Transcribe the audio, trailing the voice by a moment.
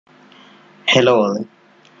Hello all.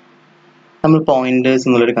 നമ്മൾ pointers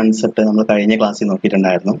എന്നുള്ളൊരു concept നമ്മൾ കഴിഞ്ഞ ക്ലാസ്സിൽ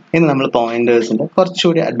നോക്കിയിട്ടുണ്ടായിരുന്നു. ഇന്ന് നമ്മൾ പോയിന്റേഴ്സിന്റെ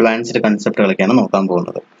കുറച്ചുകൂടി അഡ്വാൻസ്ഡ് കൺസെപ്റ്റുകളൊക്കെയാണ് നോക്കാൻ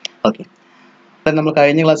പോകുന്നത്. ഓക്കെ, അപ്പം നമ്മൾ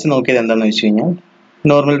കഴിഞ്ഞ ക്ലാസ്സിൽ നോക്കിയത് എന്താണെന്ന് വെച്ച് കഴിഞ്ഞാൽ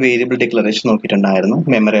normal variable declaration നോക്കിയിട്ടുണ്ടായിരുന്നു,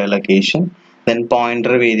 memory allocation, then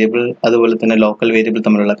pointer variable അതുപോലെ തന്നെ ലോക്കൽ വേരിയബിൾ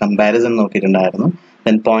തമ്മിലുള്ള comparison നോക്കിയിട്ടുണ്ടായിരുന്നു,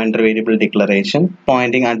 then pointer variable declaration,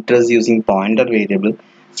 Poynting address using pointer variable,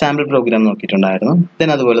 sample programme നോക്കിയിട്ടുണ്ടായിരുന്നു,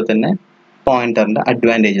 then അതുപോലെ തന്നെ പോയിന്ററിന്റെ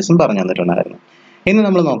അഡ്വാൻറ്റേജസും പറഞ്ഞു തന്നിട്ടുണ്ടായിരുന്നു. ഇന്ന്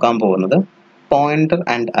നമ്മൾ നോക്കാൻ പോകുന്നത് പോയിന്റർ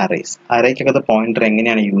ആൻഡ് അറേസ്. അറേക്കകത്ത് പോയിന്റർ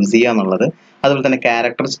എങ്ങനെയാണ് യൂസ് ചെയ്യുക എന്നുള്ളത്, അതുപോലെ തന്നെ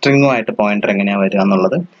ക്യാരക്ടർ സ്ട്രിങ്ങുമായിട്ട് പോയിന്റർ എങ്ങനെയാണ് വരിക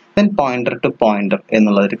എന്നുള്ളത്, ദെൻ പോയിന്റർ ടു പോയിന്റർ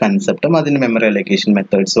എന്നുള്ള ഒരു കൺസെപ്റ്റും അതിന്റെ മെമ്മറി അലോക്കേഷൻ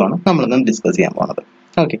മെത്തേഡ്സും ആണ് നമ്മളിന്ന് ഡിസ്കസ് ചെയ്യാൻ പോകുന്നത്.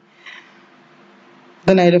 Okay,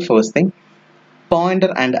 then the first thing,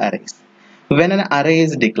 pointer and arrays. When an array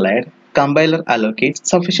is declared, compiler allocates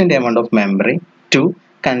sufficient amount of memory to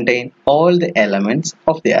contain all the elements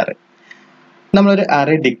of the array. നമ്മളൊരു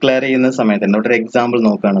array declare ചെയ്യുന്ന സമയത്ത് തന്നെ ഒരു example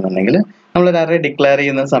നോക്കുകയാണെന്നുണ്ടെങ്കിൽ, നമ്മളൊരു array declare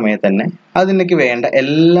ചെയ്യുന്ന സമയത്ത് തന്നെ അതിലേക്ക് വേണ്ട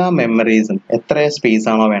എല്ലാ മെമ്മറീസും എത്ര സ്പേസ്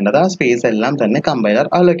ആണോ വേണ്ടത് ആ സ്പേസ് എല്ലാം തന്നെ കമ്പൈലർ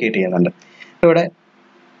അലോക്കേറ്റ് ചെയ്യുന്നുണ്ട്. ഇവിടെ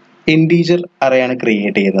ഇൻറ്റീജർ അറേയാണ്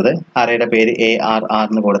ക്രിയേറ്റ് ചെയ്യുന്നത്. അറേയുടെ പേര് ARR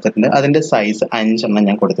എന്ന് കൊടുത്തിട്ടുണ്ട്. അതിന്റെ സൈസ് 5 എണ്ണം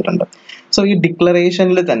ഞാൻ കൊടുത്തിട്ടുണ്ട്. സോ ഈ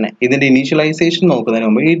ഡിക്ലറേഷനിൽ തന്നെ ഇതിന്റെ ഇനീഷ്യലൈസേഷൻ നോക്കുന്നതിന്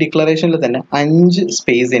മുമ്പ് ഈ ഡിക്ലറേഷനിൽ തന്നെ 5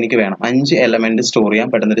 സ്പേസ് എനിക്ക് വേണം, 5 എലമെന്റ് സ്റ്റോർ ചെയ്യാൻ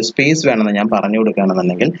പറ്റുന്ന ഒരു സ്പേസ് വേണമെന്ന് ഞാൻ പറഞ്ഞു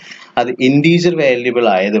കൊടുക്കുകയാണെന്നുണ്ടെങ്കിൽ അത് ഇൻറ്റീജർ വാല്യൂബിൾ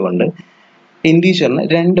ആയതുകൊണ്ട് ഇൻറ്റീജറിന്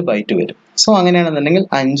 2 ബൈറ്റ് വരും. സോ അങ്ങനെയാണെന്നുണ്ടെങ്കിൽ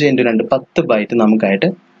 5 × 2 10 ബൈറ്റ് നമുക്കായിട്ട്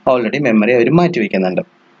ഓൾറെഡി മെമ്മറി അവർ മാറ്റി വയ്ക്കുന്നുണ്ട്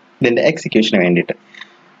ഇതിന്റെ എക്സിക്യൂഷന് വേണ്ടിയിട്ട്.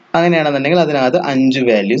 അങ്ങനെയാണെന്നുണ്ടെങ്കിൽ അതിനകത്ത് 5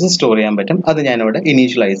 വാല്യൂസ് സ്റ്റോർ ചെയ്യാൻ പറ്റും. അത് ഞാനിവിടെ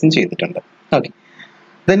ഇനീഷ്യലൈസും ചെയ്തിട്ടുണ്ട്. ഓക്കെ,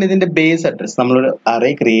 ദെൻ ഇതിന്റെ ബേസ് അഡ്രസ്, നമ്മളൊരു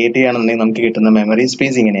അറേ ക്രിയേറ്റ് ചെയ്യുകയാണെന്നുണ്ടെങ്കിൽ നമുക്ക് കിട്ടുന്ന മെമ്മറി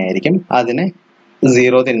സ്പേസ് ഇങ്ങനെയായിരിക്കും. അതിന്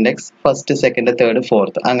 0th index, 1st, 2nd, 3rd,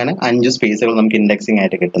 4th അങ്ങനെ 5 സ്പേസുകൾ നമുക്ക് ഇൻഡെക്സിംഗ്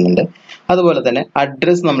ആയിട്ട് കിട്ടുന്നുണ്ട്. അതുപോലെ തന്നെ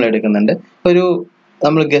അഡ്രസ് നമ്മൾ എടുക്കുന്നുണ്ട്.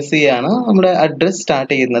 നമ്മൾ ഗസ് ചെയ്യാണ്, നമ്മുടെ അഡ്രസ്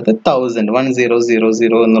സ്റ്റാർട്ട് ചെയ്യുന്നത്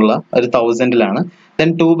 1000 എന്നുള്ള ഒരു 1000-ലാണ്.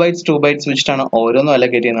 ദെൻ 2 bytes വെച്ചിട്ടാണ് ഓരോന്നും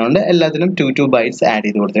അലോക്കേറ്റ് ചെയ്യുന്നതുകൊണ്ട് എല്ലാത്തിനും 2 bytes ആഡ്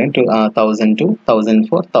ചെയ്ത് കൊടുത്തിട്ടുണ്ട്. 1002,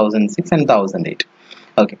 1004, 1006 and 1008.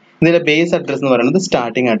 ഓക്കെ, ഇതിന്റെ ബേസ് അഡ്രസ് എന്ന് പറയുന്നത്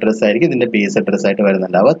സ്റ്റാർട്ടിംഗ് അഡ്രസ് ആയിരിക്കും. ഇതിന്റെ ബേസ് അഡ്രസ് ആയിട്ട്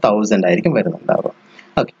വരുന്നുണ്ടാവുക 1000 ആയിരിക്കും വരുന്നുണ്ടാവുക.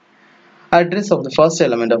 Okay, address of the first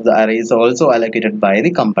element of the array is also allocated by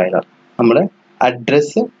the compiler. നമ്മൾ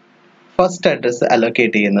അഡ്രസ് ഫസ്റ്റ് അഡ്രസ്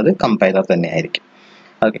അലോക്കേറ്റ് ചെയ്യുന്നത് കമ്പൈലർ തന്നെയായിരിക്കും.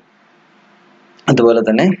 ഓക്കെ, അതുപോലെ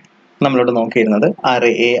തന്നെ നമ്മളിവിടെ നോക്കിയിരുന്നത് അറേ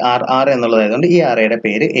ARR എന്നുള്ളതായതുകൊണ്ട് ഈ അറേയുടെ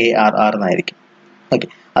പേര് ARR എന്നായിരിക്കും. ഓക്കെ,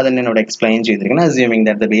 അത് തന്നെയാണ് ഇവിടെ എക്സ്പ്ലെയിൻ ചെയ്തിരിക്കുന്നത്. Assuming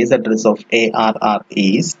that the base address of ARR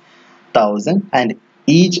is 1000 and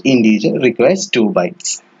each integer requires 2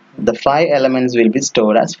 bytes. The 5 elements will be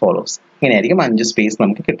stored as follows. ഇങ്ങനെയായിരിക്കും 5 സ്പേസ്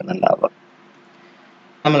നമുക്ക് കിട്ടുന്നുണ്ടാവുക.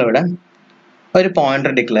 നമ്മളിവിടെ ഒരു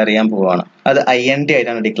പോയിന്റർ ഡിക്ലെയർ ചെയ്യാൻ പോവുകയാണ്. അത് INT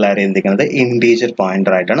ആയിട്ടാണ് ഡിക്ലെയർ ചെയ്തിരിക്കുന്നത്. ഇൻറ്റീജർ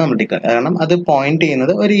പോയിന്റർ ആയിട്ടാണ് നമ്മൾ ഡിക്ലെയർ, കാരണം അത് പോയിന്റ്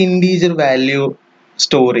ചെയ്യുന്നത് ഒരു ഇൻറ്റീജർ വാല്യൂ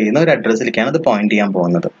സ്റ്റോർ ചെയ്യുന്ന ഒരു അഡ്രസ്സിലേക്കാണ് അത് പോയിന്റ് ചെയ്യാൻ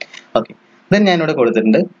പോകുന്നത്. ഓക്കെ, ദെൻ ഞാനിവിടെ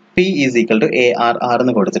കൊടുത്തിട്ടുണ്ട് P = ARR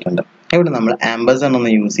എന്ന് കൊടുത്തിട്ടുണ്ട്. ഇവിടെ നമ്മൾ ആംബർസൺ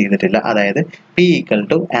ഒന്നും യൂസ് ചെയ്തിട്ടില്ല. അതായത് P =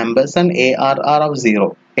 ARR of 0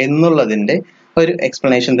 എന്നുള്ളതിന്റെ ഒരു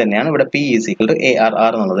എക്സ്പ്ലനേഷൻ തന്നെയാണ് ഇവിടെ P =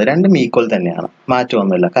 ARR എന്നുള്ളത്. രണ്ടും ഈക്വൽ തന്നെയാണ്,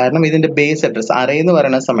 മാറ്റമൊന്നുമില്ല. കാരണം ഇതിന്റെ ബേസ് അഡ്രസ് അറേ എന്ന്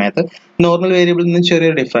പറയുന്ന സമയത്ത് നോർമൽ വേരിയബിളിൽ നിന്ന്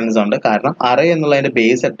ചെറിയൊരു ഡിഫറൻസ് ഉണ്ട്. കാരണം അറേ എന്നുള്ളതിന്റെ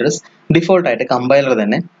ബേസ് അഡ്രസ് ഡിഫോൾട്ട് ആയിട്ട് കമ്പൈലർ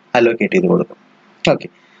തന്നെ അലോക്കേറ്റ് ചെയ്ത് കൊടുക്കും. Okay,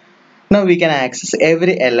 now we can access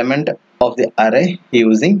every element of the array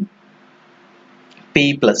using P++.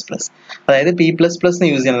 അതായത് P++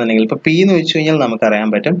 യൂസ് ചെയ്യണമെന്നുണ്ടെങ്കിൽ ഇപ്പൊ P എന്ന് വെച്ച് കഴിഞ്ഞാൽ നമുക്ക് അറിയാൻ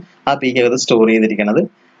പറ്റും ആ Pക്കകത്ത് സ്റ്റോർ ചെയ്തിരിക്കുന്നത്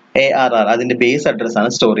ARR, അതിന്റെ ബേസ് അഡ്രസ് ആണ്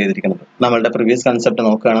സ്റ്റോർ ചെയ്തിരിക്കുന്നത്. നമ്മളുടെ പ്രീവിയസ് കൺസെപ്റ്റ്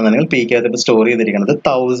നോക്കുകയാണെന്നുണ്ടെങ്കിൽ Pക്കകത്ത് സ്റ്റോർ ചെയ്തിരിക്കുന്നത്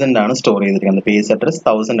 1000 ആണ് സ്റ്റോർ ചെയ്തിരിക്കുന്നത്. ബേസ് അഡ്രസ്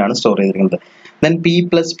 1000 ആണ് സ്റ്റോർ ചെയ്തിരിക്കുന്നത്. ദെൻ P++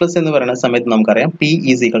 എന്ന് പറയുന്ന സമയത്ത് നമുക്കറിയാം P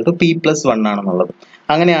 = P+1 ആണെന്നുള്ളത്.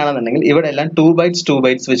 അങ്ങനെയാണെന്നുണ്ടെങ്കിൽ ഇവിടെ എല്ലാം 2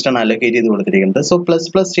 bytes വെച്ചിട്ടാണ് അലോക്കേറ്റ് ചെയ്ത് കൊടുത്തിരിക്കുന്നത്. സോ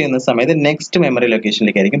പ്ലസ് ചെയ്യുന്ന സമയത്ത് നെക്സ്റ്റ് മെമ്മറി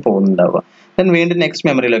ലൊക്കേഷനിലേക്കായിരിക്കും പോകുന്നുണ്ടാവുക. ദെൻ വീണ്ടും നെക്സ്റ്റ്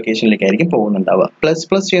മെമ്മറി ലൊക്കേഷനിലേക്കായിരിക്കും പോകുന്നുണ്ടാവുക.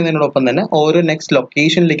 പ്ലസ് ചെയ്യുന്നതിനോടൊപ്പം തന്നെ ഓരോ നെക്സ്റ്റ്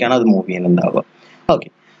ലൊക്കേഷനിലേക്കാണ് അത് മൂവ് ചെയ്യുന്നുണ്ടാവുക. ഓക്കെ,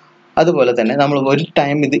 അതുപോലെ തന്നെ നമ്മൾ ഒരു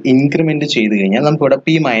ടൈം ഇത് ഇൻക്രിമെന്റ് ചെയ്ത് കഴിഞ്ഞാൽ നമുക്ക് ഇവിടെ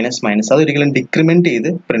P- അതൊരിക്കലും ഡിക്രിമെന്റ് ചെയ്ത്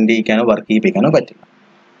പ്രിന്റ് ചെയ്യിക്കാനോ വർക്ക് ചെയ്യിപ്പിക്കാനോ പറ്റില്ല.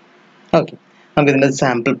 ഓക്കെ, നമുക്ക് ഇതിന്റെ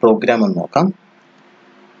സാമ്പിൾ പ്രോഗ്രാം ഒന്ന് നോക്കാം.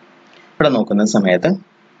 ഇവിടെ നോക്കുന്ന സമയത്ത്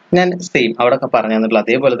ഞാൻ സെയിം അവിടെ പറഞ്ഞു തന്നിട്ടുള്ള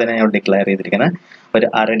അതേപോലെ തന്നെ ഞാൻ ഡിക്ലെയർ ചെയ്തിരിക്കുന്നത് ഒരു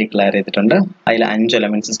അറേ ഡിക്ലെയർ ചെയ്തിട്ടുണ്ട്. അതിൽ 5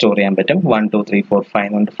 എലമെന്റ്സ് സ്റ്റോർ ചെയ്യാൻ പറ്റും. 1 2 3 4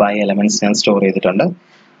 5 കൊണ്ട് 5 എലമെന്റ്സ് ഞാൻ സ്റ്റോർ ചെയ്തിട്ടുണ്ട്.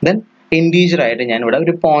 ദെൻ ഇൻറ്റീജർ ആയിട്ട് ഞാൻ ഇവിടെ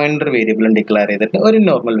ഒരു പോയിന്റർ വേരിയബിളും ഡിക്ലെയർ ചെയ്തിട്ടുണ്ട്, ഒരു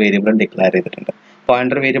നോർമൽ വേരിയബിളും ഡിക്ലെയർ ചെയ്തിട്ടുണ്ട്.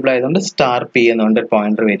 പോയിന്റർ വേരിയബിൾ ആയതുകൊണ്ട് P എന്നുകൊണ്ട്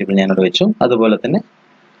പോയിന്റർ വേരിയബിൾ ഞാനിവിടെ വെച്ചു. അതുപോലെ തന്നെ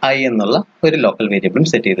I എന്നുള്ള ഒരു ലോക്കൽ വേരിയബിളും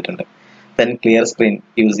സെറ്റ് ചെയ്തിട്ടുണ്ട്. ദെൻ ക്ലിയർ സ്ക്രീൻ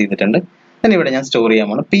യൂസ് ചെയ്തിട്ടുണ്ട്. ദെൻ ഇവിടെ ഞാൻ സ്റ്റോർ ചെയ്യാൻ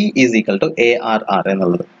പോകുന്നത് P = ARR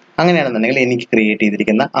എന്നുള്ളത്. അങ്ങനെയാണെന്നുണ്ടെങ്കിൽ എനിക്ക് ക്രിയേറ്റ്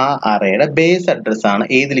ചെയ്തിരിക്കുന്ന ആ അറേയുടെ ബേസ് അഡ്രസ് ആണ്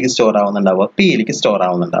ഏതിലേക്ക് സ്റ്റോർ ആവുന്നുണ്ടാവുക, Pയിലേക്ക് സ്റ്റോർ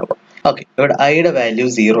ആവുന്നുണ്ടാവുക. ഓക്കെ, ഇവിടെ ഐയുടെ വാല്യൂ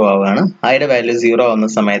 0 ആവുകയാണ്. ഐയുടെ വാല്യൂ 0 ആവുന്ന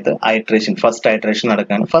സമയത്ത് ഫസ്റ്റ് ഐട്രേഷൻ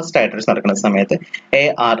നടക്കുകയാണ്. ഫസ്റ്റ് ഐട്രേഷൻ നടക്കുന്ന സമയത്ത്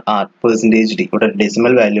ARR%D ഇവിടെ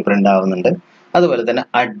ഡെസിമൽ വാല്യൂ പ്രിന്റ് ആവുന്നുണ്ട്. അതുപോലെ തന്നെ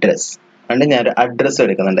അഡ്രസ് ഞാൻ ഒരു അഡ്രസ്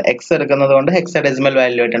എടുക്കുന്നുണ്ട്. എക്സ് എടുക്കുന്നത് കൊണ്ട് ഹെക്സാഡെസിമൽ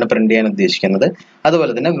വാല്യൂ ആയിട്ടാണ് പ്രിന്റ് ചെയ്യാൻ ഉദ്ദേശിക്കുന്നത്.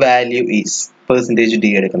 അതുപോലെ തന്നെ വാല്യൂ ഈസ് %D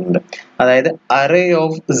എടുക്കുന്നുണ്ട്. അതായത് അറേ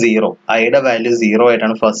ഓഫ് 0, ഐയുടെ വാല്യൂ 0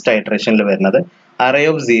 ആയിട്ടാണ് ഫസ്റ്റ് ഐട്രേഷനിൽ വരുന്നത്. അറേ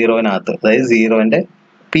ഓഫ് 0-നകത്ത്, അതായത് 0ന്റെ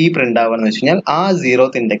P പ്രിന്റ് ആവുകയെന്ന് വെച്ച് കഴിഞ്ഞാൽ ആ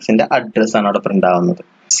 0th ഇൻഡെക്സിന്റെ അഡ്രസ് ആണ് അവിടെ പ്രിന്റ് ആവുന്നത്.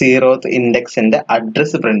 0th ഇൻഡെക്സിന്റെ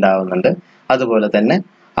അഡ്രസ് പ്രിന്റ് ആവുന്നുണ്ട്. അതുപോലെ തന്നെ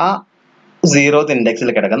ആ 0th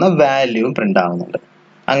ഇൻഡെക്സിൽ കിടക്കുന്ന വാല്യൂവും പ്രിന്റ് ആവുന്നുണ്ട്.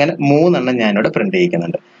 അങ്ങനെ 3 ഞാനിവിടെ പ്രിന്റ്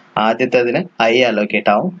ചെയ്യിക്കുന്നുണ്ട്. ആദ്യത്തേതിന് I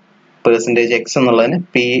അലോക്കേറ്റ് ആവും, %x എന്നുള്ളതിന്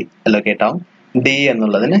P അലോക്കേറ്റ് ആവും, D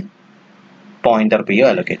എന്നുള്ളതിന് പോയിന്റർ P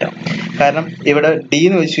അലോക്കേറ്റ് ആവും. കാരണം ഇവിടെ D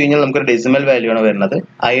എന്ന് വെച്ച് കഴിഞ്ഞാൽ നമുക്കൊരു ഡെസിമൽ വാല്യൂ ആണ് വരുന്നത്.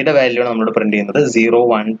 ഐയുടെ വാല്യൂ ആണ് നമ്മൾ പ്രിന്റ് ചെയ്യുന്നത് 0,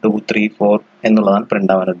 1, 2, 3, 4 എന്നുള്ളതാണ്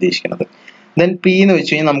പ്രിന്റ് ആവാൻ ഉദ്ദേശിക്കുന്നത്. ദെൻ P എന്ന്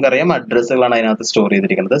വെച്ച് കഴിഞ്ഞാൽ നമുക്കറിയാം അഡ്രസ്സുകളാണ് അതിനകത്ത് സ്റ്റോർ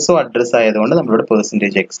ചെയ്തിരിക്കുന്നത്. സോ അഡ്രസ് ആയതുകൊണ്ട് നമ്മളിവിടെ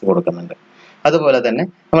 %x കൊടുക്കുന്നുണ്ട്. അതുപോലെ തന്നെ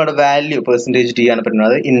നമ്മുടെ വാല്യൂ %D ആണ് പ്രിന്റ്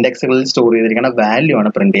ചെയ്യുന്നത്. ഇൻഡെക്സുകളിൽ സ്റ്റോർ ചെയ്തിരിക്കുന്ന വാല്യൂ ആണ്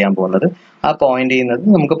പ്രിന്റ് ചെയ്യാൻ പോകുന്നത്. ആ പോയിന്റ് ചെയ്യുന്നത്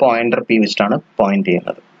നമുക്ക് പോയിന്റർ P വെച്ചിട്ടാണ് പോയിന്റ്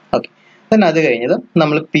ചെയ്യുന്നത്. ഓക്കെ, then അത് കഴിഞ്ഞത്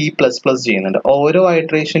നമ്മൾ P++ ചെയ്യുന്നുണ്ട്. ഓരോ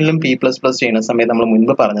ഐട്രേഷനിലും P++ ചെയ്യുന്ന സമയത്ത് നമ്മൾ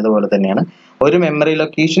മുൻപ് പറഞ്ഞതുപോലെ തന്നെയാണ് ഒരു മെമ്മറി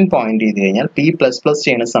ലൊക്കേഷൻ പോയിന്റ് ചെയ്ത് കഴിഞ്ഞാൽ P++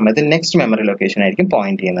 ചെയ്യുന്ന സമയത്ത് നെക്സ്റ്റ് മെമ്മറി ലൊക്കേഷൻ ആയിരിക്കും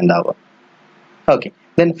point ചെയ്യുന്നുണ്ടാവുക. Okay,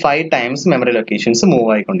 then 5 times memory locations move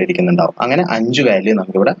ആയിക്കൊണ്ടിരിക്കുന്നുണ്ടാവും. അങ്ങനെ 5 വാല്യൂ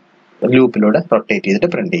നമുക്കിവിടെ ലൂപ്പിലൂടെ റൊട്ടേറ്റ് ചെയ്തിട്ട്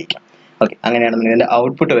പ്രിന്റ് ചെയ്യിക്കാം. ഓക്കെ, അങ്ങനെയാണെന്നുണ്ടെങ്കിൽ ഇതിന്റെ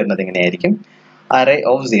ഔട്ട്പുട്ട് വരുന്നത് എങ്ങനെയായിരിക്കും? അറേ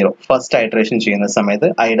ഓഫ് 0 ഫസ്റ്റ് ഐട്രേഷൻ ചെയ്യുന്ന സമയത്ത്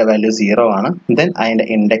ഐയുടെ വാല്യൂ 0 ആണ്. ദെൻ അതിന്റെ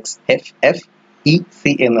ഇൻഡെക്സ്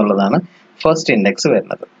FFEC എന്നുള്ളതാണ് ഫസ്റ്റ് ഇൻഡെക്സ്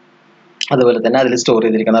വരുന്നത്. അതുപോലെ തന്നെ അതിൽ സ്റ്റോർ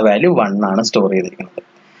ചെയ്തിരിക്കുന്ന വാല്യൂ 1 ആണ് സ്റ്റോർ ചെയ്തിരിക്കുന്നത്.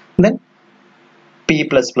 ദെൻ P++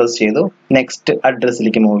 ചെയ്തു, നെക്സ്റ്റ്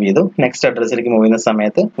അഡ്രസ്സിലേക്ക് മൂവ് ചെയ്തു. നെക്സ്റ്റ് അഡ്രസ്സിലേക്ക് മൂവ് ചെയ്യുന്ന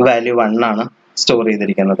സമയത്ത് വാല്യൂ 1 ആണ് സ്റ്റോർ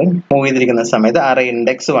ചെയ്തിരിക്കുന്നത്. മൂവ് ചെയ്തിരിക്കുന്ന സമയത്ത് അറേ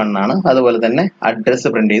ഇൻഡെക്സ് 1 ആണ്. അതുപോലെ തന്നെ അഡ്രസ്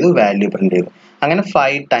പ്രിന്റ് ചെയ്തു, വാല്യൂ പ്രിന്റ് ചെയ്തു. അങ്ങനെ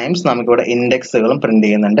 5 times നമുക്കിവിടെ ഇൻഡെക്സുകളും പ്രിന്റ്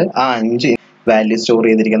ചെയ്യുന്നുണ്ട്. ആ 5 വാല്യൂ സ്റ്റോർ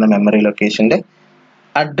ചെയ്തിരിക്കുന്ന മെമ്മറി ലൊക്കേഷന്റെ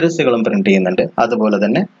അഡ്രസ്സുകളും പ്രിന്റ് ചെയ്യുന്നുണ്ട്. അതുപോലെ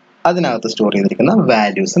തന്നെ അതിനകത്ത് സ്റ്റോർ ചെയ്തിരിക്കുന്ന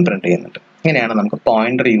വാല്യൂസും പ്രിന്റ് ചെയ്യുന്നുണ്ട്. ഇങ്ങനെയാണ് നമുക്ക്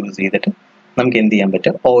പോയിന്റർ യൂസ് ചെയ്തിട്ട് നമുക്ക് എന്ത് ചെയ്യാൻ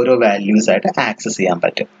പറ്റും? ഓരോ വാല്യൂസ് ആയിട്ട് ആക്സസ് ചെയ്യാൻ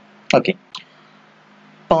പറ്റും. Okay,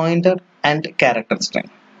 pointer and character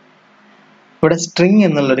string. ഇവിടെ സ്ട്രിംഗ്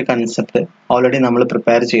എന്നുള്ളൊരു കൺസെപ്റ്റ് ഓൾറെഡി നമ്മൾ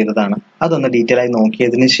പ്രിപ്പയർ ചെയ്തതാണ്. അതൊന്ന് ഡീറ്റെയിൽ ആയി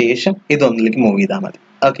നോക്കിയതിന് ശേഷം ഇതൊന്നിലേക്ക് മൂവ് ചെയ്താൽ മതി.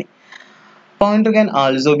 Okay, pointer can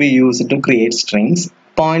also be used to create strings.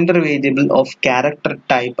 Pointer variable of character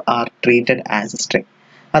type R treated as A string.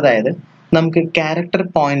 അതായത് നമുക്ക് ക്യാരക്ടർ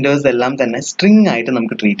പോയിന്റേഴ്സ് എല്ലാം തന്നെ സ്ട്രിംഗ് ആയിട്ട്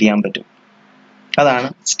നമുക്ക് ട്രീറ്റ് ചെയ്യാൻ പറ്റും. അതാണ്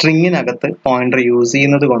സ്ട്രിങ്ങിനകത്ത് പോയിന്റർ യൂസ്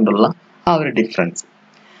ചെയ്യുന്നത് കൊണ്ടുള്ള ആ ഒരു ഡിഫറൻസ്.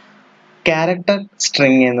 ക്യാരക്ടർ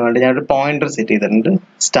സ്ട്രിംഗ് എന്ന് പറഞ്ഞിട്ട് ഞാനൊരു പോയിന്റർ സെറ്റ് ചെയ്തിട്ടുണ്ട്.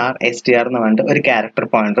 $str എന്ന് പറഞ്ഞിട്ട് ഒരു ക്യാരക്ടർ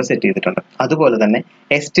പോയിന്റർ സെറ്റ് ചെയ്തിട്ടുണ്ട്. അതുപോലെ തന്നെ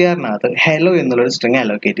str-നകത്ത് ഹെലോ എന്നുള്ളൊരു സ്ട്രിംഗ്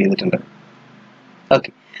അലോക്കേറ്റ് ചെയ്തിട്ടുണ്ട്.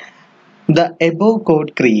 Okay, the above code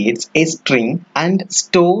creates a string and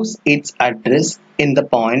stores its address in the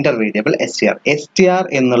pointer variable str. str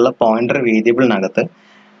എന്നുള്ള പോയിന്റർ വേരിയബിളിനകത്ത്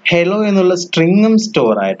ഹെലോ എന്നുള്ള സ്ട്രിങ്ങും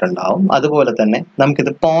സ്റ്റോർ ആയിട്ടുണ്ടാവും. അതുപോലെ തന്നെ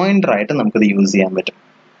നമുക്കിത് പോയിന്റർ ആയിട്ട് നമുക്കിത് യൂസ് ചെയ്യാൻ പറ്റും.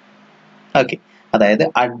 ഓക്കെ, അതായത്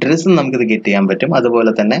അഡ്രസ്സും നമുക്കിത് ഗെറ്റ് ചെയ്യാൻ പറ്റും.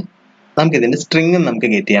 അതുപോലെ തന്നെ നമുക്കിതിന്റെ സ്ട്രിങ്ങും നമുക്ക്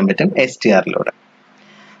ഗെറ്റ് ചെയ്യാൻ പറ്റും str-ലൂടെ.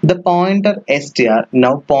 The pointer str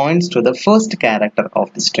now points to the first character of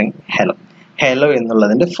the string hello. Hello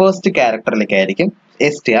എന്നുള്ളതിന്റെ first ക്യാരക്ടറിലേക്കായിരിക്കും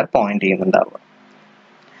str point ചെയ്യുന്നുണ്ടാവുക.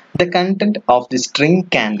 The content of the string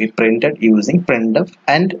can be printed using printf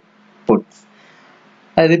and puts.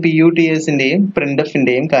 അതായത് PUTS-ന്റെയും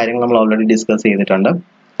printf-ന്റെയും കാര്യങ്ങൾ നമ്മൾ ഓൾറെഡി ഡിസ്കസ് ചെയ്തിട്ടുണ്ട്.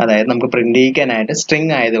 അതായത് നമുക്ക് print ചെയ്യിക്കാനായിട്ട്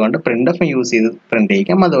string ആയതുകൊണ്ട് printf use ചെയ്ത് print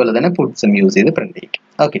ചെയ്യിക്കാം. അതുപോലെ തന്നെ puts-ഉം യൂസ് ചെയ്ത് പ്രിന്റ് ചെയ്യിക്കാം.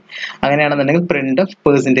 ഓക്കെ, അങ്ങനെയാണെന്നുണ്ടെങ്കിൽ printf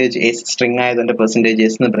 %s സ്ട്രിംഗ് ആയതുകൊണ്ട്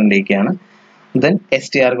 %s എന്ന് പ്രിന്റ് ചെയ്യിക്കുകയാണ്. ദെൻ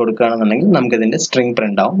str കൊടുക്കുകയാണെന്നുണ്ടെങ്കിൽ നമുക്ക് ഇതിന്റെ സ്ട്രിംഗ്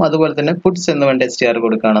പ്രിന്റ് ആവും. അതുപോലെ തന്നെ puts എന്ന് വേണ്ട str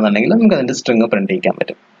കൊടുക്കുകയാണെന്നുണ്ടെങ്കിൽ നമുക്ക് അതിന്റെ സ്ട്രിംഗ് പ്രിന്റ് ചെയ്യിക്കാൻ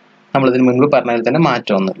പറ്റും. നമ്മൾ ഇതിന് മുൻപ് പറഞ്ഞതിൽ തന്നെ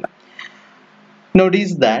മാറ്റമൊന്നുമില്ല.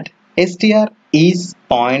 Notice that str is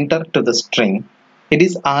pointer to the string. It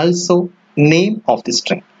is also name of the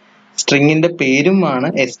string. സ്ട്രിങ്ങിന്റെ പേരുമാണ്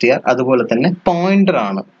str, അതുപോലെ തന്നെ പോയിന്റർ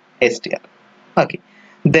ആണ് str. Okay,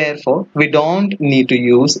 therefore we don't need to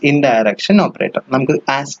use indirection operator. നമുക്ക്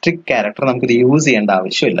ആസ്ട്രിക് ക്യാരക്ടർ നമുക്ക് യൂസ് ചെയ്യേണ്ട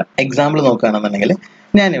ആവശ്യമില്ല. എക്സാമ്പിൾ നോക്കുകയാണെന്നുണ്ടെങ്കിൽ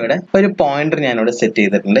ഞാനിവിടെ ഒരു പോയിന്റർ ഞാനിവിടെ സെറ്റ്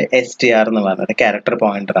ചെയ്തിട്ടുണ്ട്. str എന്ന് പറഞ്ഞിട്ട് ക്യാരക്ടർ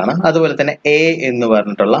പോയിന്റർ ആണ്. അതുപോലെ തന്നെ a എന്ന്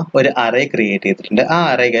പറഞ്ഞിട്ടുള്ള ഒരു അറേ ക്രിയേറ്റ് ചെയ്തിട്ടുണ്ട്. ആ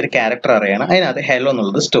അറേക്ക് ഒരു ക്യാരക്ടർ അറേയാണ്. അതിനകത്ത് ഹെലോ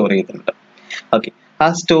എന്നുള്ളത് സ്റ്റോർ ചെയ്തിട്ടുണ്ട്. ഓക്കെ, ആ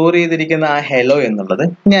സ്റ്റോർ ചെയ്തിരിക്കുന്ന ആ ഹെലോ എന്നുള്ളത്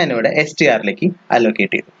ഞാനിവിടെ str-ലേക്ക്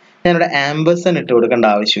അലോക്കേറ്റ് ചെയ്തു. ഞാനിവിടെ ആംബർസൺ ഇട്ട് കൊടുക്കേണ്ട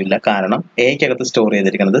ആവശ്യമില്ല, കാരണം എക്കകത്ത് സ്റ്റോർ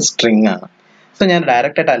ചെയ്തിരിക്കുന്നത് സ്ട്രിംഗ് ആണ്. സോ ഞാൻ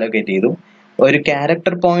ഡയറക്റ്റ് ആയിട്ട് അലോക്കേറ്റ് ചെയ്തു. ഒരു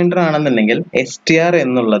ക്യാരക്ടർ പോയിന്റർ ആണെന്നുണ്ടെങ്കിൽ str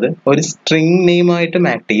എന്നുള്ളത് ഒരു സ്ട്രിംഗ് നെയിം ആയിട്ടും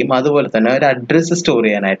ആക്ട് ചെയ്യും. അതുപോലെ തന്നെ ഒരു അഡ്രസ് സ്റ്റോർ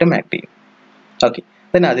ചെയ്യാനായിട്ടും ആക്ട് ചെയ്യും. ഓക്കെ,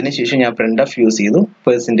 then അതിനുശേഷം ഞാൻ പ്രിന്റ് ഓഫ് യൂസ് ചെയ്തു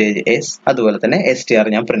 %s അതുപോലെ തന്നെ str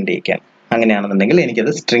ഞാൻ പ്രിന്റ് ചെയ്യിക്കുകയാണ്. അങ്ങനെയാണെന്നുണ്ടെങ്കിൽ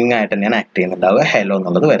എനിക്കത് സ്ട്രിംഗ് ആയിട്ട് ഞാൻ ആക്ട് ചെയ്യുന്നുണ്ടാവുക, ഹെലോ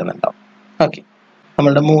എന്നുള്ളത് വരുന്നുണ്ടാവും. ഓക്കെ,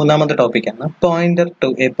 നമ്മളുടെ മൂന്നാമത്തെ ടോപ്പിക്കാണ് പോയിന്റർ ടു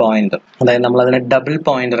എ പോയിന്റർ. അതായത് നമ്മൾ അതിനെ ഡബിൾ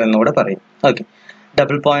പോയിന്റർ എന്നുകൂടെ പറയും. ഓക്കെ,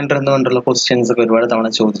 ഡബിൾ പോയിന്റർ എന്നുകൊണ്ടുള്ള ക്വസ്റ്റ്യൻസ് ഒക്കെ ഒരുപാട് തവണ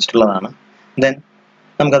ചോദിച്ചിട്ടുള്ളതാണ്. ദെൻ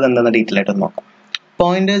നമുക്കത് എന്താണെന്ന് ഡീറ്റെയിൽ ആയിട്ട് നോക്കാം.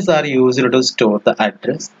 Pointers are used to store the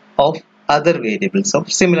address of other variables of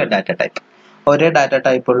similar data type. ഒരേ ഡാറ്റ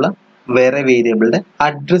ടൈപ്പ് ഉള്ള വേറെ വേരിയബിളിന്റെ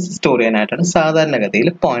അഡ്രസ് സ്റ്റോർ ചെയ്യാനായിട്ടാണ് സാധാരണഗതിയിൽ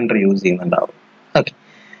പോയിന്റർ യൂസ് ചെയ്യുന്നുണ്ടാവും. Okay,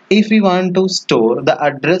 if we want to store the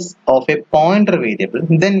address of a pointer variable,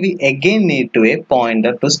 then we again need to a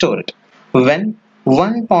pointer to store it. When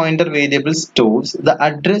one pointer variable stores the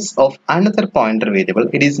address of another pointer variable,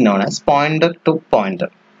 it is known as pointer to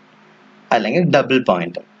pointer അല്ലെങ്കിൽ double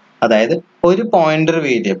pointer. അതായത് ഒരു pointer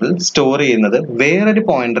variable store ചെയ്യുന്നത് വേറൊരു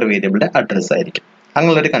pointer വേരിയബിളിന്റെ address ആയിരിക്കും.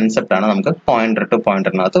 അങ്ങനെയുള്ള ഒരു concept ആണ് നമുക്ക് പോയിന്റർ ടു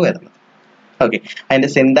പോയിന്ററിനകത്ത് വരുന്നത്. ഓക്കെ, അതിന്റെ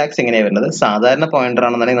സിന്റാക്സ് എങ്ങനെയാണ് വരുന്നത്? സാധാരണ പോയിന്റർ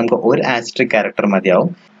ആണെന്നുണ്ടെങ്കിൽ നമുക്ക് ഒരു ആസ്ട്രിക് ക്യാരക്ടർ മതിയാവും.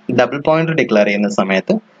 ഡബിൾ പോയിന്റർ ഡിക്ലെയർ ചെയ്യുന്ന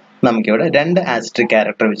സമയത്ത് നമുക്കിവിടെ 2 ആസ്ട്രിക്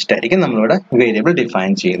ക്യാരക്ടർ വെച്ചിട്ടായിരിക്കും നമ്മളിവിടെ വേരിയബിൾ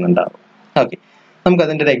ഡിഫൈൻ ചെയ്യുന്നുണ്ടാവും. ഓക്കെ, നമുക്ക്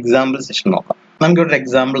അതിന്റെ ഒരു എക്സാമ്പിൾ സെഷൻ നോക്കാം. നമുക്കിവിടെ ഒരു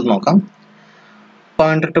എക്സാമ്പിൾ നോക്കാം.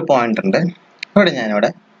 പോയിന്റർ ടു പോയിന്ററിന്റെ ഇവിടെ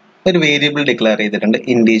ഞാനിവിടെ ഒരു വേരിയബിൾ ഡിക്ലെയർ ചെയ്തിട്ടുണ്ട്,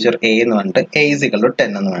 ഇൻറ്റീജർ എ എന്ന് പറഞ്ഞിട്ട് a is equal to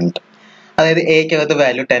 10 എന്ന് പറഞ്ഞിട്ട്. അതായത് എക്കകത്ത്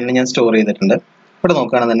വാല്യൂ 10 ഞാൻ സ്റ്റോർ ചെയ്തിട്ടുണ്ട്. ഇവിടെ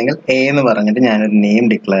നോക്കുകയാണെന്നുണ്ടെങ്കിൽ എ എന്ന് പറഞ്ഞിട്ട് ഞാനൊരു നെയിം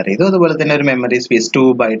ഡിക്ലെയർ ചെയ്തു. അതുപോലെ തന്നെ ഒരു മെമ്മറി സ്പേസ് 2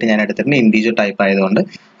 ബൈറ്റ് ഞാൻ എടുത്തിട്ടുണ്ട്, ഇൻറ്റീജർ ടൈപ്പ് ആയതുകൊണ്ട്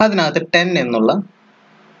അതിനകത്ത് 10 എന്നുള്ള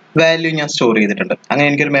വാല്യൂ ഞാൻ സ്റ്റോർ ചെയ്തിട്ടുണ്ട്. അങ്ങനെ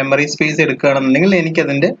എനിക്കൊരു മെമ്മറി സ്പേസ് എടുക്കുകയാണെന്നുണ്ടെങ്കിൽ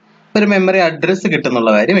എനിക്കതിന്റെ ഒരു മെമ്മറി അഡ്രസ്സ്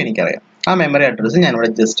കിട്ടുന്നുള്ള കാര്യം എനിക്കറിയാം. ആ മെമ്മറി അഡ്രസ്സ് ഞാനിവിടെ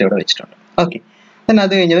ജസ്റ്റ് ഇവിടെ വെച്ചിട്ടുണ്ട്. ഓക്കെ,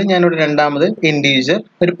 അത് കഴിഞ്ഞത് ഞാനിവിടെ രണ്ടാമത് ഇൻറ്റീജർ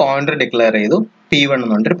ഒരു പോയിന്റർ ഡിക്ലെയർ ചെയ്തു, p1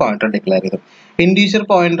 എന്ന് പറഞ്ഞിട്ട് പോയിന്റർ ഡിക്ലെയർ ചെയ്തു. ഇൻറ്റീജർ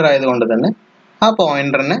പോയിന്റർ ആയതുകൊണ്ട് തന്നെ ആ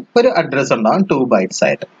പോയിന്ററിന് ഒരു അഡ്രസ് ഉണ്ടാവും 2 ബൈറ്റ്സ്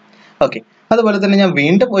ആയിട്ട്. ഓക്കെ, അതുപോലെ തന്നെ ഞാൻ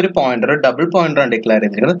വീണ്ടും ഒരു പോയിന്റർ ഡബിൾ പോയിന്റർ ഡിക്ലെയർ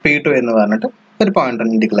ചെയ്തിരിക്കുന്നത് p2 എന്ന് പറഞ്ഞിട്ട് ഒരു പോയിന്റർ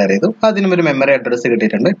ഡിക്ലെയർ ചെയ്തു. അതിനും ഒരു മെമ്മറി അഡ്രസ്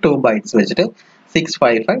കിട്ടിയിട്ടുണ്ട് 2 ബൈറ്റ്സ് വെച്ചിട്ട്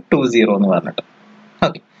 65520 എന്ന് പറഞ്ഞിട്ട്.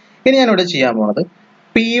 ഓക്കെ, ഇനി ഞാനിവിടെ ചെയ്യാൻ പോകുന്നത്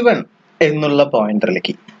p1 എന്നുള്ള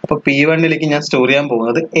പോയിന്ററിലേക്ക്. അപ്പൊ p1ലേക്ക് ഞാൻ സ്റ്റോർ ചെയ്യാൻ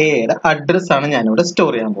പോകുന്നത് എയുടെ അഡ്രസ് ആണ് ഞാനിവിടെ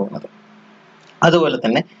സ്റ്റോർ ചെയ്യാൻ പോകുന്നത്. അതുപോലെ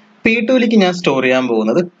തന്നെ p2ലേക്ക് ഞാൻ സ്റ്റോർ ചെയ്യാൻ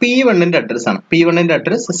പോകുന്നത് p1ന്റെ അഡ്രസ് ആണ്. p1ന്റെ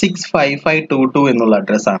അഡ്രസ് 65522 എന്നുള്ള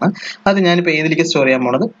അഡ്രസ് ആണ്. അത് ഞാനിപ്പോൾ ഏതിലേക്ക് സ്റ്റോർ ചെയ്യാൻ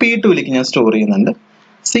പോകുന്നത് p2ലേക്ക് ഞാൻ സ്റ്റോർ ചെയ്യുന്നുണ്ട്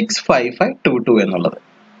 65522 എന്നുള്ളത്.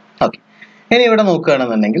 ഓക്കെ, ഇനി ഇവിടെ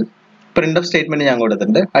നോക്കുകയാണെന്നുണ്ടെങ്കിൽ പ്രിന്റ് ഓഫ് സ്റ്റേറ്റ്മെന്റ് ഞാൻ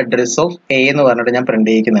കൊടുത്തിട്ടുണ്ട്. അഡ്രസ് ഓഫ് എ എന്ന് പറഞ്ഞിട്ട് ഞാൻ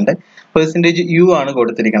പ്രിന്റ് ചെയ്യിക്കുന്നുണ്ട്. %u ആണ്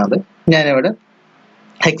കൊടുത്തിരിക്കുന്നത്. ഞാനിവിടെ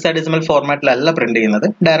ഹെക്സാഡെസിമൽ ഫോർമാറ്റിലല്ല പ്രിന്റ് ചെയ്യുന്നത്,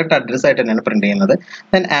 ഡയറക്റ്റ് അഡ്രസ് ആയിട്ട് തന്നെയാണ് പ്രിന്റ് ചെയ്യുന്നത്.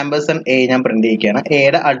 ദെൻ ആംബർസൺ എ ഞാൻ പ്രിന്റ് ചെയ്യിക്കുകയാണ്,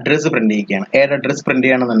 എയുടെ അഡ്രസ് പ്രിന്റ് ചെയ്യിക്കുകയാണ്. എയുടെ അഡ്രസ് പ്രിന്റ്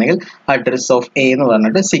ചെയ്യണമെന്നുണ്ടെങ്കിൽ അഡ്രസ് ഓഫ് എ എന്ന്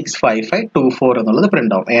പറഞ്ഞിട്ട് 65524 എന്നുള്ളത്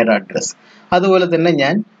പ്രിന്റ് ആവും, എയുടെ അഡ്രസ്. അതുപോലെ തന്നെ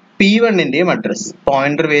ഞാൻ p1ന്റെയും address,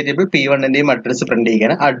 pointer variable p1ന്റെയും address print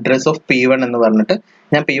ചെയ്യുകയാണ്. അഡ്രസ് ഓഫ് p1 എന്ന് പറഞ്ഞിട്ട്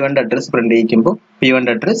ഞാൻ p1ന്റെ അഡ്രസ് പ്രിന്റ് ചെയ്യിക്കുമ്പോൾ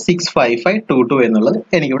p1ന്റെ അഡ്രസ് 65522 എന്നുള്ളത്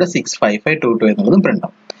എനിക്കിവിടെ 65522 എന്നുള്ളതും പ്രിന്റ്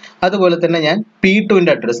ആവും. അതുപോലെ തന്നെ ഞാൻ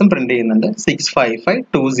p2ന്റെ അഡ്രസ്സും പ്രിന്റ് ചെയ്യുന്നുണ്ട്,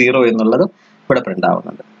 65520 എന്നുള്ളതും ഇവിടെ പ്രിന്റ്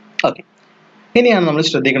ആവുന്നുണ്ട്. ഓക്കെ, ഇനിയാണ് നമ്മൾ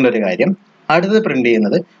ശ്രദ്ധിക്കേണ്ട ഒരു കാര്യം, അടുത്തത് പ്രിന്റ്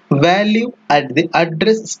ചെയ്യുന്നത് value at the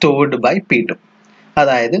address stored by p2.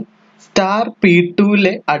 അതായത് സ്റ്റാർ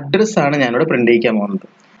p2ലെ അഡ്രസ് ആണ് ഞാനിവിടെ പ്രിന്റ് ചെയ്യിക്കാൻ പോകുന്നത്.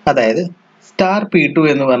 അതായത് സ്റ്റാർ p2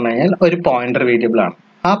 എന്ന് പറഞ്ഞു കഴിഞ്ഞാൽ ഒരു പോയിന്റർ വേരിയബിൾ ആണ്.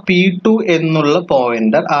 ആ p2 എന്നുള്ള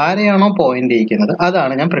പോയിന്റർ ആരെയാണോ പോയിന്റ് ചെയ്യിക്കുന്നത്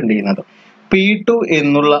അതാണ് ഞാൻ പ്രിന്റ് ചെയ്യുന്നത്. p2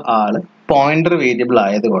 എന്നുള്ള ആള് പോയിന്റർ വേരിയബിൾ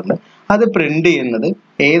ആയതുകൊണ്ട് അത് പ്രിന്റ് ചെയ്യുന്നത്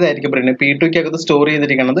ഏതായിരിക്കും? p2ക്കകത്ത് സ്റ്റോർ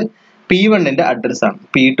ചെയ്തിരിക്കുന്നത് p1ന്റെ അഡ്രസ് ആണ്.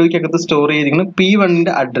 p2ക്കകത്ത് സ്റ്റോർ ചെയ്തിരിക്കുന്നത്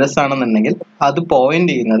p1ന്റെ അഡ്രസ് ആണെന്നുണ്ടെങ്കിൽ അത്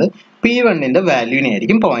പോയിന്റ് ചെയ്യുന്നത് p1ന്റെ വാല്യൂവിനെ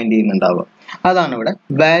ആയിരിക്കും പോയിന്റ് ചെയ്യുന്നുണ്ടാവുക. അതാണ് ഇവിടെ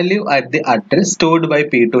value at the address stored by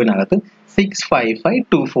p2നകത്ത്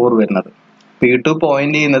 65524 വരുന്നത്. p2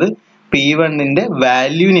 പോയിന്റ് ചെയ്യുന്നത് p1ന്റെ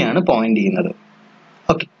വാല്യൂവിനെയാണ് പോയിന്റ് ചെയ്യുന്നത്.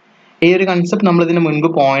 ഓക്കെ, ഈ ഒരു കൺസെപ്റ്റ് നമ്മൾ ഇതിന് മുൻപ്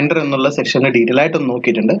പോയിന്റർ എന്നുള്ള സെക്ഷനിൽ ഡീറ്റെയിൽ ആയിട്ട്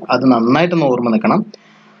നോക്കിയിട്ടുണ്ട്, അത് നന്നായിട്ടൊന്ന് ഓർമ്മ നിൽക്കണം.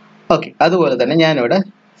 ഓക്കെ, അതുപോലെ തന്നെ ഞാനിവിടെ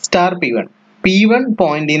സ്റ്റാർ p1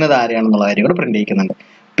 പോയിന്റ് ചെയ്യുന്നത് ആരെയാണെന്നുള്ള കാര്യം കൂടെ പ്രിന്റ് ചെയ്യിക്കുന്നുണ്ട്.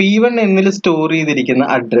 p1 എന്നിൽ സ്റ്റോർ ചെയ്തിരിക്കുന്ന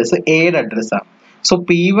അഡ്രസ് എയുടെ അഡ്രസ് ആണ്. സോ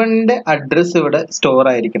p1ന്റെ അഡ്രസ് ഇവിടെ സ്റ്റോർ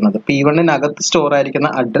ആയിരിക്കുന്നത്, p1നകത്ത് സ്റ്റോർ ആയിരിക്കുന്ന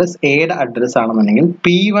അഡ്രസ് എയുടെ അഡ്രസ് ആണെന്നുണ്ടെങ്കിൽ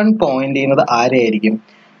p1 പോയിന്റ് ചെയ്യുന്നത് ആരെയായിരിക്കും?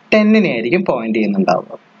 10നെ ആയിരിക്കും പോയിന്റ്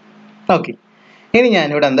ചെയ്യുന്നുണ്ടാവുക. ഓക്കെ, ഇനി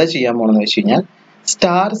ഞാനിവിടെ എന്താ ചെയ്യാൻ പോകണമെന്ന് വെച്ച് കഴിഞ്ഞാൽ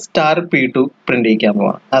സ്റ്റാർ p2 പ്രിന്റ് ചെയ്യിക്കാൻ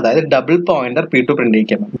പോകണം. അതായത് ഡബിൾ പോയിന്റർ p2 പ്രിന്റ്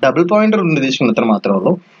ചെയ്യിക്കാൻ പോകും. ഡബിൾ പോയിന്റർ ഉദ്ദേശിക്കുന്നത് അത്ര മാത്രമേ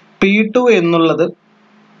ഉള്ളൂ. p2 എന്നുള്ളത്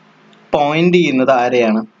പോയിന്റ് ചെയ്യുന്നത്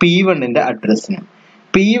ആരെയാണ്? p1ന്റെ അഡ്രസ്സിനാണ്.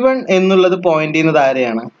 p1 എന്നുള്ളത് പോയിന്റ് ചെയ്യുന്നത്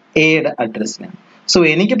ആരെയാണ്? എയുടെ അഡ്രസ്സിനാണ്. സോ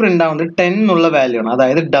എനിക്ക് പ്രിന്റ് ആവുന്നത് 10 എന്നുള്ള വാല്യൂ ആണ്.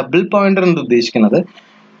 അതായത് ഡബിൾ പോയിന്റർ എന്ന് ഉദ്ദേശിക്കുന്നത്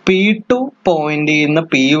p2 പോയിന്റ് ചെയ്യുന്ന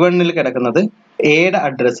p1ൽ കിടക്കുന്നത് എയുടെ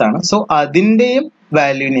അഡ്രസ് ആണ്. സോ അതിന്റെയും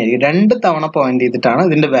വാല്യൂവിനെ ആയിരിക്കും 2 തവണ പോയിന്റ് ചെയ്തിട്ടാണ്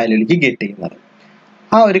ഇതിന്റെ വാല്യൂയിലേക്ക് ഗെറ്റ് ചെയ്യുന്നത്.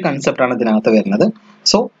 ആ ഒരു കൺസെപ്റ്റ് ആണ് ഇതിനകത്ത് വരുന്നത്.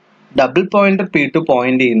 So double pointer P2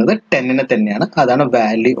 point ചെയ്യുന്നത് 10 തന്നെയാണ്. അതാണ്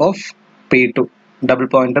value of P2. Double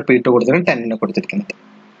pointer P2 കൊടുത്തിട്ട് 10 കൊടുത്തിരിക്കുന്നത്.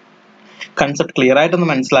 കൺസെപ്റ്റ് ക്ലിയർ ആയിട്ടൊന്ന്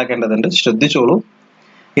മനസ്സിലാക്കേണ്ടതുണ്ട്, ശ്രദ്ധിച്ചോളൂ.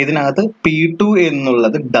 ഇതിനകത്ത് P2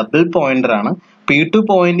 എന്നുള്ളത് ഡബിൾ പോയിന്റർ ആണ്. P2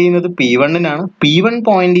 പോയിന്റ് ചെയ്യുന്നത് P1-നാണ്, P1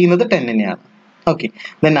 പോയിന്റ് ചെയ്യുന്നത് 10-നെയാണ്. ഓക്കെ,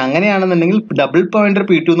 ദെൻ അങ്ങനെയാണെന്നുണ്ടെങ്കിൽ ഡബിൾ പോയിന്റർ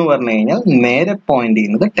P2 എന്ന് പറഞ്ഞു കഴിഞ്ഞാൽ നേരെ പോയിന്റ്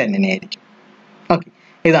ചെയ്യുന്നത് 10-നെ ആയിരിക്കും. ഓക്കെ,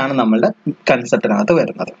 ഇതാണ് നമ്മളുടെ കൺസെപ്റ്റിനകത്ത്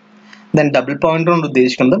വരുന്നത്. ദെൻ ഡബിൾ പോയിന്റർ കൊണ്ട്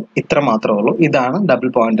ഉദ്ദേശിക്കുന്നത് ഇത്ര മാത്രമേ ഉള്ളൂ. ഇതാണ് double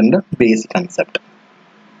പോയിന്ററിന്റെ basic concept.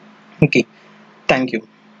 Okay, thank you.